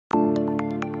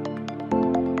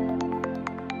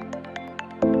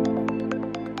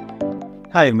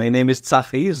Hi, my name is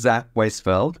Tzahi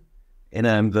Weisfeld, and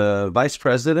I'm the Vice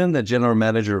President and General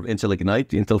Manager of Intel Ignite,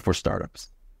 Intel for Startups.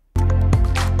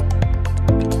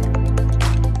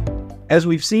 As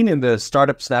we've seen in the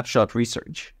Startup Snapshot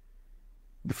research,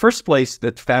 the first place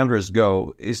that founders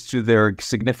go is to their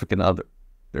significant other,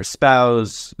 their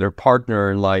spouse, their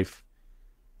partner in life,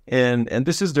 and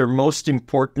this is their most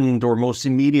important or most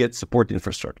immediate support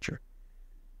infrastructure.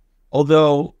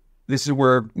 Although this is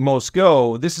where most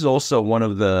go, this is also one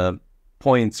of the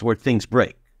points where things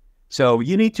break. So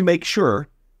you need to make sure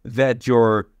that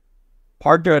your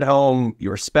partner at home,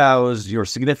 your spouse, your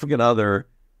significant other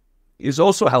is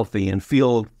also healthy and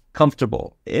feel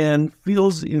comfortable and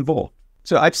feels involved.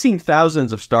 So I've seen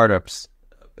thousands of startups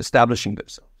establishing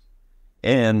themselves.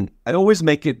 And I always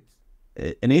make it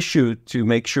an issue to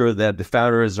make sure that the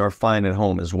founders are fine at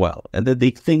home as well, and that they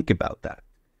think about that.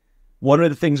 One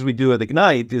of the things we do at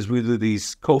Ignite is we do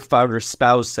these co-founder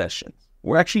spouse sessions.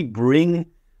 We actually bring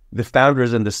the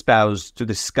founders and the spouse to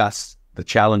discuss the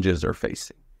challenges they're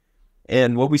facing.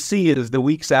 And what we see is the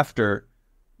weeks after,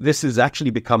 this is actually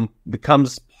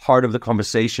becomes part of the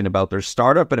conversation about their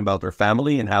startup and about their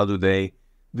family and how do they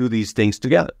do these things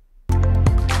together.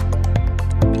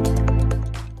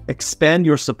 Expand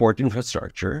your support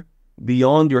infrastructure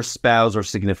beyond your spouse or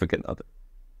significant other.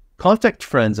 Contact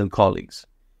friends and colleagues.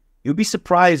 You'll be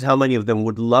surprised how many of them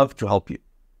would love to help you.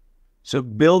 So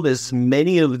build as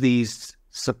many of these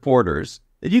supporters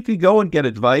that you can go and get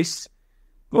advice,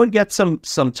 go and get some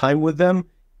time with them,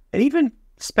 and even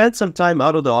spend some time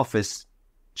out of the office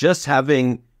just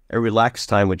having a relaxed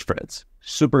time with friends.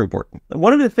 Super important. And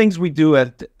one of the things we do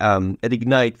at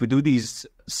Ignite, we do these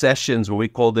sessions where we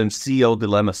call them CEO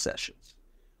Dilemma sessions.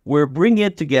 We're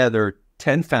bringing together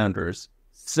 10 founders,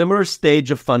 similar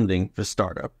stage of funding for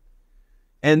startup,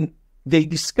 and they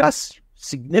discuss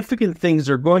significant things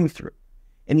they're going through.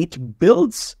 And it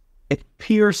builds a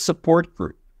peer support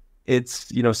group.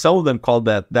 It's, some of them call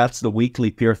that's the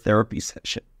weekly peer therapy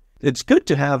session. It's good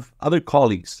to have other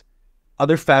colleagues,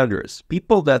 other founders,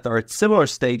 people that are at similar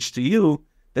stage to you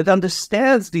that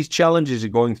understands these challenges you're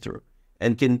going through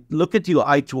and can look at you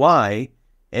eye to eye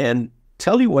and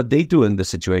tell you what they do in the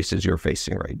situations you're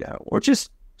facing right now, or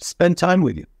just spend time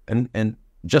with you and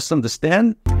just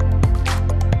understand.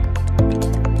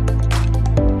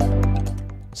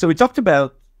 So we talked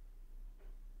about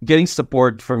getting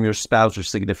support from your spouse or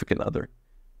significant other.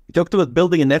 We talked about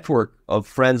building a network of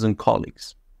friends and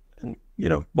colleagues. And,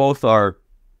 both are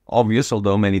obvious,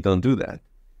 although many don't do that.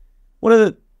 One of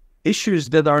the issues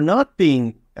that are not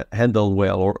being handled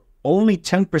well, or only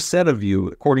 10% of you,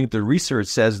 according to research,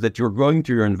 says that you're going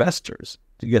to your investors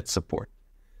to get support.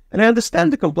 And I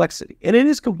understand the complexity, and it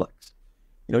is complex.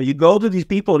 You go to these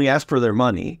people and you ask for their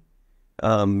money,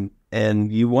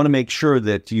 and you want to make sure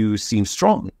that you seem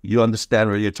strong. You understand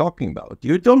what you're talking about.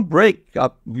 You don't break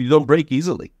up. You don't break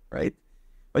easily, right?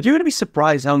 But you're going to be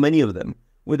surprised how many of them,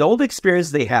 with all the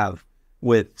experience they have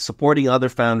with supporting other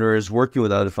founders, working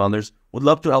with other founders, would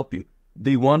love to help you.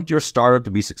 They want your startup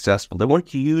to be successful. They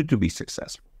want you to be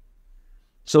successful.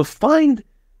 So find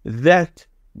that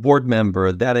board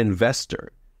member, that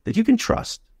investor that you can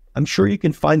trust. I'm sure you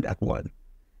can find that one,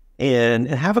 and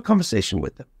have a conversation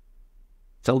with them.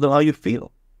 Tell them how you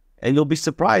feel, and you'll be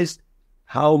surprised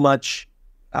how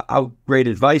great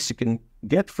advice you can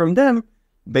get from them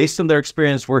based on their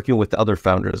experience working with other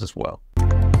founders as well.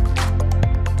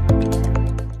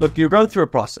 Look, you're going through a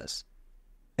process,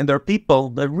 and there are people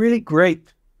that are really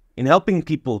great in helping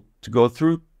people to go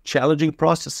through challenging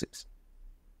processes.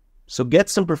 So get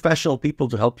some professional people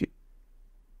to help you.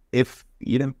 If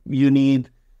you need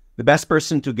the best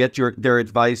person to get their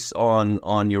advice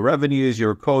on your revenues,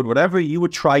 your code, whatever, you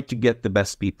would try to get the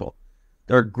best people.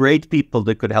 There are great people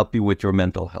that could help you with your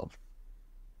mental health.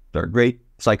 There are great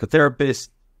psychotherapists,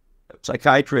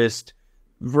 psychiatrists,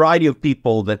 variety of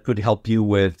people that could help you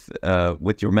with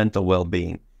your mental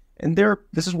well-being. And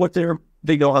this is what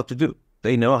they know how to do.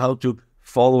 They know how to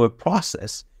follow a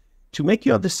process to make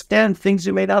you understand things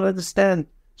you may not understand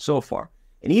so far.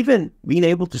 And even being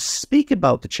able to speak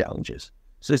about the challenges.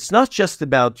 So it's not just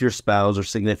about your spouse or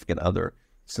significant other.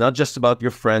 It's not just about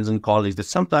your friends and colleagues that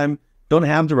sometimes don't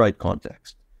have the right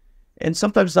context. And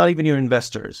sometimes not even your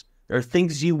investors. There are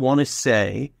things you want to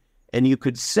say, and you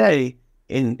could say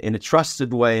in a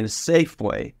trusted way, in a safe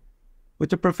way,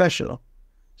 with a professional.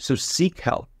 So seek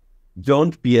help.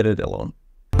 Don't be at it alone.